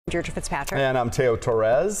Deirdre Fitzpatrick. And I'm Teo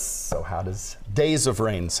Torres. So how does Days of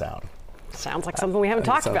Rain sound? Sounds like something we haven't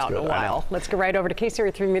talked about in a while. Let's go right over to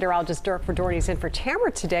KCRA 3 meteorologist Dirk Verdorn. He's in for Tamara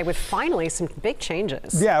today with finally some big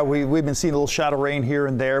changes. Yeah, we've been seeing a little shadow rain here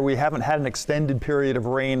and there. We haven't had an extended period of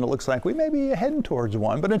rain. It looks like we may be heading towards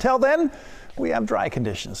one. But until then, we have dry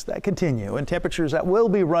conditions that continue and temperatures that will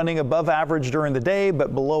be running above average during the day,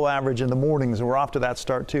 but below average in the mornings. And we're off to that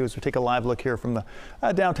start, too. As we take a live look here from the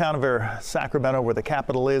downtown of Sacramento, where the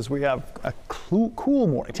capital is, we have a cool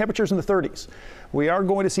morning. Temperatures in the 30s. We are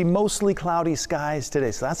going to see mostly cloudy skies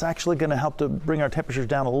today, so that's actually going to help to bring our temperatures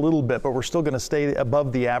down a little bit, but we're still going to stay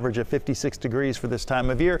above the average at 56 degrees for this time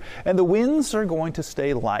of year, and the winds are going to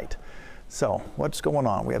stay light. So what's going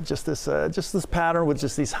on? We have just this pattern with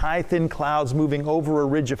just these high, thin clouds moving over a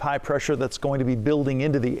ridge of high pressure that's going to be building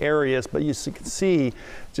into the areas. But you can see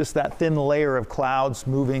just that thin layer of clouds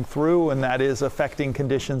moving through, and that is affecting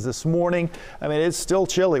conditions this morning. I mean, it's still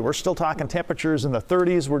chilly. We're still talking temperatures in the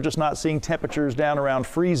 30s. We're just not seeing temperatures down around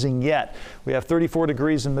freezing yet. We have 34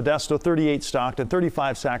 degrees in Modesto, 38 Stockton,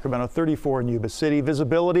 35 Sacramento, 34 in Yuba City.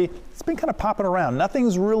 Visibility, it's been kind of popping around.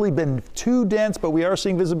 Nothing's really been too dense, but we are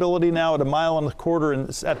seeing visibility now at 1.25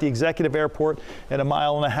 miles at the Executive Airport and 1.5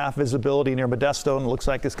 miles visibility near Modesto, and it looks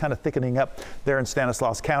like it's kind of thickening up there in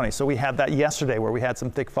Stanislaus County. So we had that yesterday where we had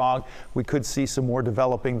some thick fog. We could see some more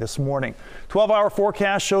developing this morning. 12-hour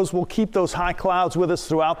forecast shows we'll keep those high clouds with us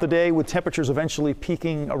throughout the day, with temperatures eventually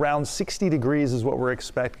peaking around 60 degrees is what we're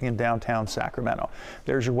expecting in downtown Sacramento.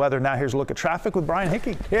 There's your weather. Now here's a look at traffic with Brian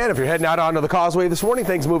Hickey. Yeah, and if you're heading out onto the causeway this morning,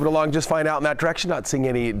 things moving along just fine out in that direction. Not seeing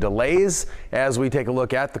any delays as we take a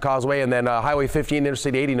look at the causeway. And then Highway 15,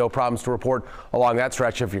 Interstate 80, no problems to report along that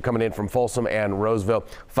stretch if you're coming in from Folsom and Roseville.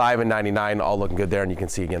 5 and 99 all looking good there, and you can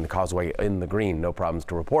see again the causeway in the green. No problems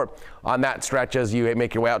to report on that stretch as you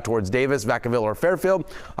make your way out towards Davis, Vacaville, or Fairfield.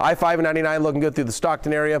 I-5 and 99 looking good through the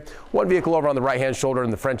Stockton area. One vehicle over on the right-hand shoulder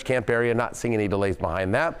in the French Camp area. Not seeing any delays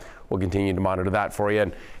behind that. We'll continue to monitor that for you.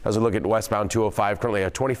 And as we look at westbound 205, currently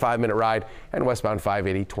a 25-minute ride, and westbound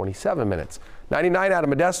 580, 27 minutes. 99 out of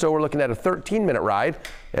Modesto, we're looking at a 13-minute ride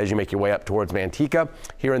as you make your way up towards Manteca.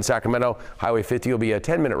 Here in Sacramento, Highway 50 will be a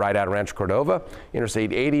 10-minute ride out of Rancho Cordova.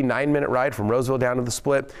 Interstate 80, 9-minute ride from Roseville down to the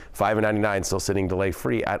Split. 5 and 99 still sitting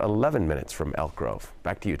delay-free at 11 minutes from Elk Grove.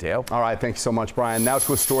 Back to you, Teo. All right, thanks so much, Brian. Now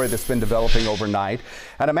to a story that's been developing overnight.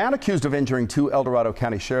 And a man accused of injuring 2 El Dorado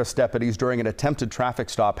County Sheriff's deputies during an attempted traffic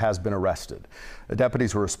stop has been arrested. The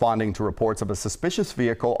deputies were responding to reports of a suspicious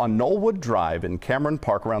vehicle on Knollwood Drive in Cameron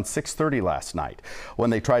Park around 6:30 last night. When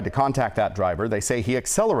they tried to contact that driver, they say he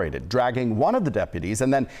accelerated, dragging one of the deputies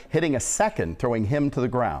and then hitting a second, throwing him to the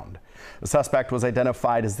ground. The suspect was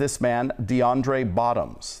identified as this man, DeAndre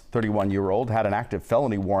Bottoms. 31-year-old had an active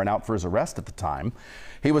felony warrant out for his arrest at the time.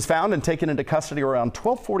 He was found and taken into custody around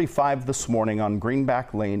 12:45 this morning on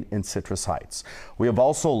Greenback Lane in Citrus Heights. We have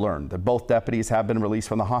also learned that both deputies have been released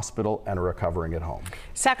from the hospital and are recovering at home.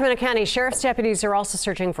 Sacramento County Sheriff's deputies are also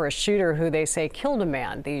searching for a shooter who they say killed a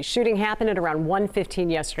man. The shooting happened at around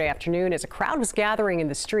 1:15 yesterday afternoon as a crowd was gathering in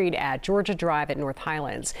the street at Georgia Drive at North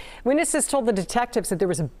Highlands. Witnesses told the detectives that there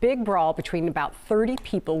was a big brawl between about 30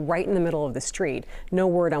 people right in the middle of the street. No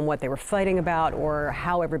word on what they were fighting about or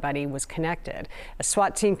how everybody was connected. A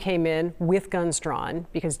SWAT team came in with guns drawn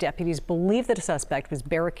because deputies believe that a suspect was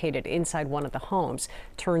barricaded inside one of the homes.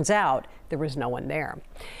 Turns out there was no one there.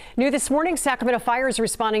 New this morning, Sacramento Fire is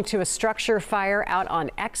responding to a structure fire out on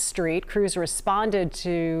X Street. Crews responded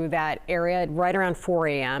to that area right around 4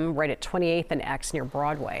 a.m. right at 28th and X near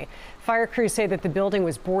Broadway. Fire crews say that the building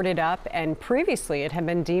was boarded up and previously it had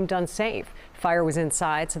been deemed unsafe. Fire was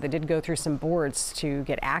inside, so they did go through some boards to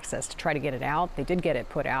get access to try to get it out. They did get it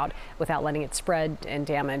put out without letting it spread and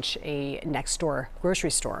damage a next door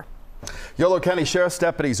grocery store. Yolo County Sheriff's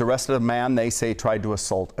deputies arrested a man they say tried to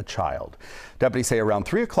assault a child. Deputies say around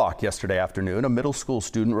 3 o'clock yesterday afternoon, a middle school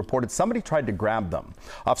student reported somebody tried to grab them.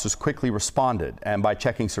 Officers quickly responded and by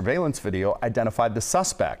checking surveillance video identified the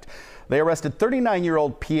suspect. They arrested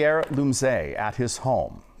 39-year-old Pierre Lumze at his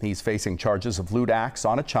home. He's facing charges of lewd acts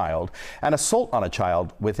on a child and assault on a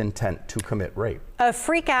child with intent to commit rape. A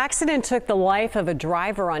freak accident took the life of a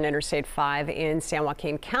driver on Interstate 5 in San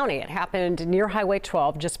Joaquin County. It happened near Highway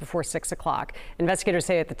 12 just before 6 o'clock. Investigators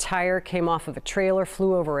say that the tire came off of a trailer,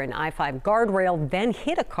 flew over an I-5 guardrail, then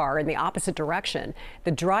hit a car in the opposite direction.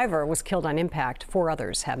 The driver was killed on impact. 4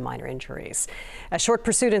 others have minor injuries. A short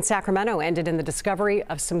pursuit in Sacramento ended in the discovery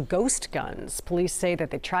of some ghost guns. Police say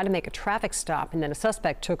that they tried to make a traffic stop and then a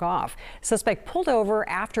suspect took off. Suspect pulled over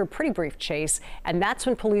after a pretty brief chase, and that's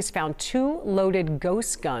when police found 2 loaded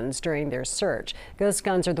ghost guns during their search. Ghost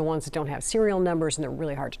guns are the ones that don't have serial numbers and they're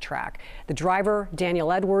really hard to track. The driver,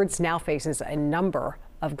 Daniel Edwards, now faces a number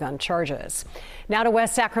of gun charges. Now to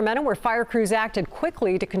West Sacramento, where fire crews acted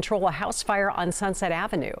quickly to control a house fire on Sunset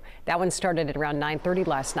Avenue. That one started at around 9:30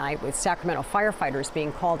 last night, with Sacramento firefighters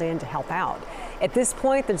being called in to help out. At this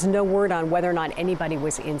point, there's no word on whether or not anybody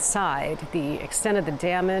was inside. The extent of the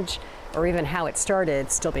damage or even how it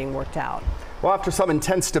started still being worked out. Well, after some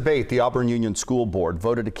intense debate, the Auburn Union School Board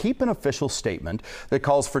voted to keep an official statement that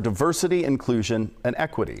calls for diversity, inclusion, and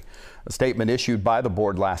equity. A statement issued by the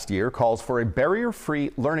board last year calls for a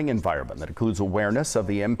barrier-free learning environment that includes awareness of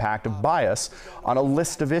the impact of bias on a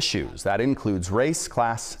list of issues. That includes race,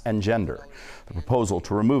 class, and gender. The proposal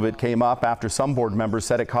to remove it came up after some board members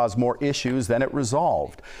said it caused more issues than it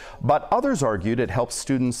resolved. But others argued it helps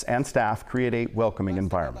students and staff create a welcoming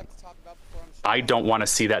environment. I don't want to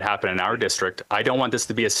see that happen in our district. I don't want this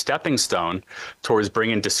to be a stepping stone towards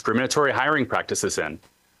bringing discriminatory hiring practices in.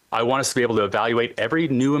 I want us to be able to evaluate every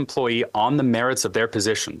new employee on the merits of their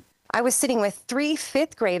position. I was sitting with 3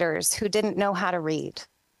 fifth graders who didn't know how to read,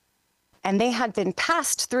 and they had been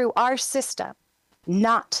passed through our system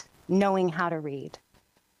not knowing how to read.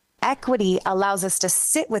 Equity allows us to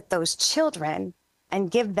sit with those children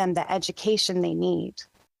and give them the education they need.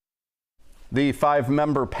 The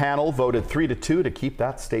 5-member panel voted 3-2 to keep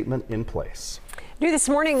that statement in place. New this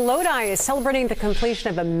morning, Lodi is celebrating the completion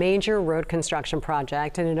of a major road construction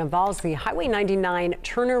project, and it involves the Highway 99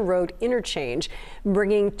 Turner Road interchange,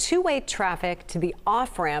 bringing two-way traffic to the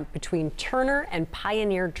off-ramp between Turner and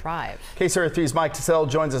Pioneer Drive. KCRA 3's Mike Tassell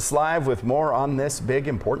joins us live with more on this big,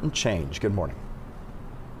 important change. Good morning.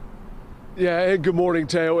 Yeah, and good morning,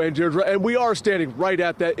 Teo and Deirdre. And we are standing right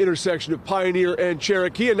at that intersection of Pioneer and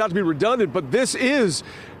Cherokee. And not to be redundant, but this is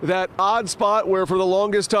that odd spot where for the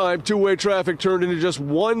longest time, two-way traffic turned into just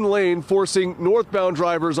one lane, forcing northbound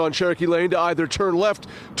drivers on Cherokee Lane to either turn left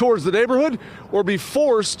towards the neighborhood or be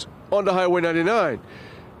forced onto Highway 99.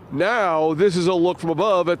 Now, this is a look from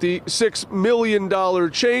above at the $6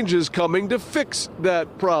 million changes coming to fix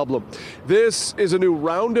that problem. This is a new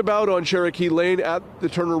roundabout on Cherokee Lane at the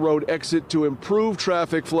Turner Road exit to improve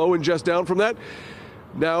traffic flow. And just down from that,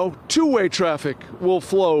 now two-way traffic will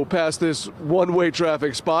flow past this one-way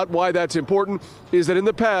traffic spot. Why that's important is that in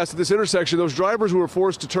the past at this intersection, those drivers who were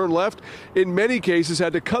forced to turn left in many cases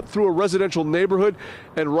had to cut through a residential neighborhood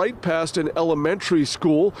and right past an elementary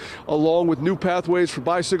school, along with new pathways for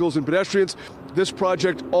bicycles and pedestrians. This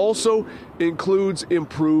project also includes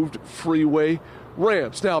improved freeway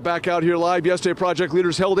ramps. Now back out here live, yesterday project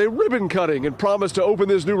leaders held a ribbon cutting and promised to open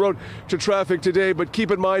this new road to traffic today. But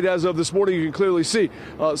keep in mind, as of this morning, you can clearly see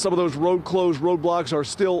some of those roadblocks are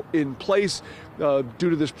still in place due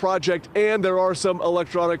to this project. And there are some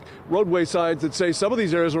electronic roadway signs that say some of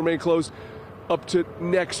these areas remain closed up to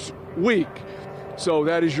next week. So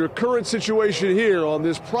that is your current situation here on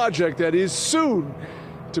this project that is soon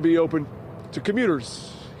to be open to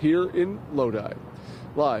commuters here in Lodi.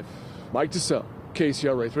 Live, Mike Tassell,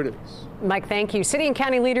 KCRA 3 News. Mike, thank you. City and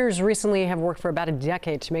county leaders recently have worked for about a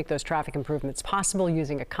decade to make those traffic improvements possible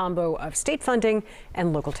using a combo of state funding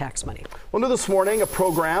and local tax money. Well, new this morning, a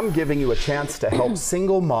program giving you a chance to help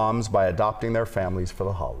single moms by adopting their families for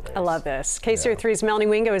the holidays. I love this. KCRA 3's Melanie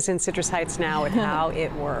Wingo is in Citrus Heights now with how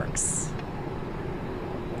it works.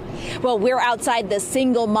 Well, we're outside the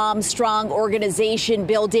Single Mom Strong organization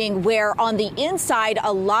building, where on the inside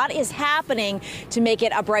a lot is happening to make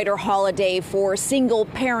it a brighter holiday for single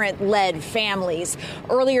parent-led families.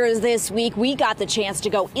 Earlier this week, we got the chance to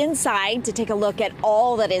go inside to take a look at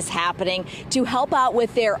all that is happening to help out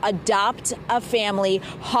with their Adopt a Family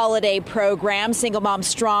holiday program. Single Mom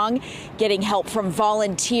Strong getting help from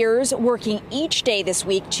volunteers working each day this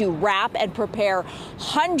week to wrap and prepare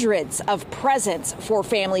hundreds of presents for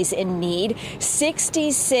families in need.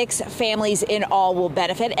 66 families in all will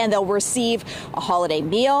benefit, and they'll receive a holiday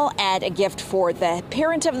meal and a gift for the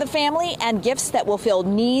parent of the family, and gifts that will fill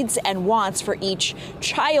needs and wants for each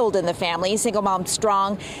child in the family. Single Mom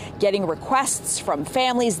Strong getting requests from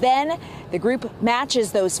families. Then the group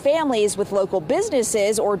matches those families with local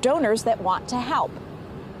businesses or donors that want to help.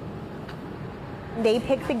 They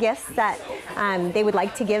pick the gifts that they would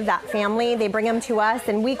like to give that family. They bring them to us,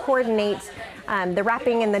 and we coordinate the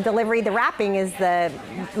wrapping and the delivery. The wrapping is the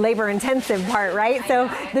labor-intensive part, right? So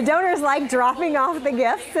the donors like dropping off the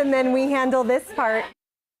gifts, and then we handle this part.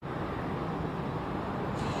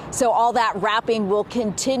 So all that wrapping will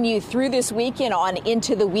continue through this week and on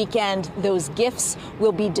into the weekend. Those gifts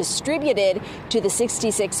will be distributed to the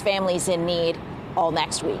 66 families in need all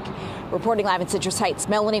next week. Reporting live in Citrus Heights,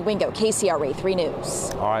 Melanie Wingo, KCRA 3 News.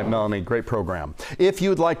 All right, Melanie, great program. If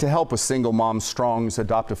you'd like to help with Single Mom Strong's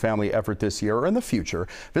Adopt a Family effort this year or in the future,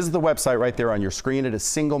 visit the website right there on your screen. It is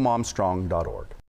singlemomstrong.org.